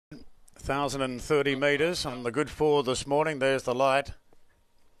1,030 metres on the good 4 this morning. There's the light.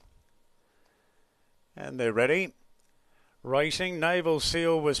 And they're ready. Racing. Naval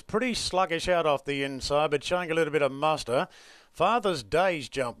Seal was pretty sluggish out off the inside, but showing a little bit of muster. Father's Day's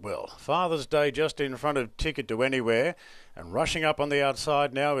jumped well. Father's Day just in front of Ticket to Anywhere. And rushing up on the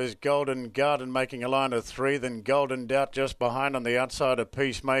outside now is Golden Garden, making a line of 3. Then Golden Doubt just behind on the outside of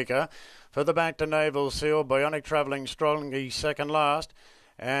Peacemaker. Further back to Naval Seal. Bionic travelling strong. He's second last.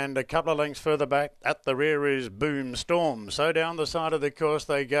 And a couple of lengths further back at the rear is Boom Storm. So down the side of the course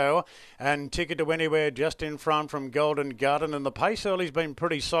they go. And Ticket to Anywhere just in front from Golden Garden. And the pace early's been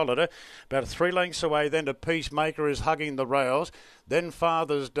pretty solid. About 3 lengths away then to Peacemaker is hugging the rails. Then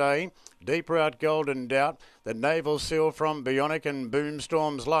Father's Day. Deeper out Golden Doubt. The Naval Seal from Bionic and Boom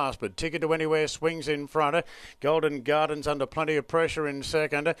Storm's last. But Ticket to Anywhere swings in front. Golden Garden's under plenty of pressure in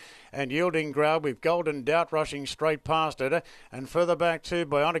second. And yielding ground with Golden Doubt rushing straight past it. And further back to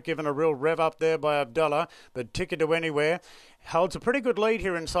Bionic given a real rev up there by Abdullah. But Ticket to Anywhere holds a pretty good lead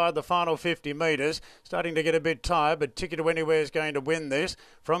here inside the final 50 metres. Starting to get a bit tired, but Ticket to Anywhere is going to win this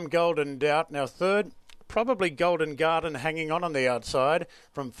from Golden Doubt. Now third, probably Golden Garden hanging on the outside.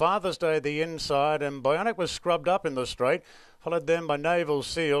 From Father's Day the inside, and Bionic was scrubbed up in the straight. Followed then by Naval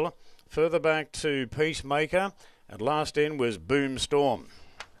Seal. Further back to Peacemaker. And last in was Boom Storm.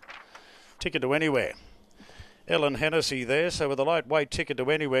 Ticket to Anywhere. Ellen Hennessy there, so with a lightweight Ticket to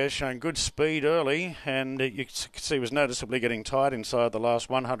Anywhere showing good speed early, and you can see was noticeably getting tight inside the last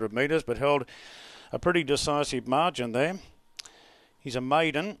 100 metres, but held a pretty decisive margin there. He's a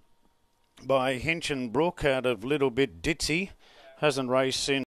maiden by Hinchinbrook out of Little Bit Ditzy, hasn't raced since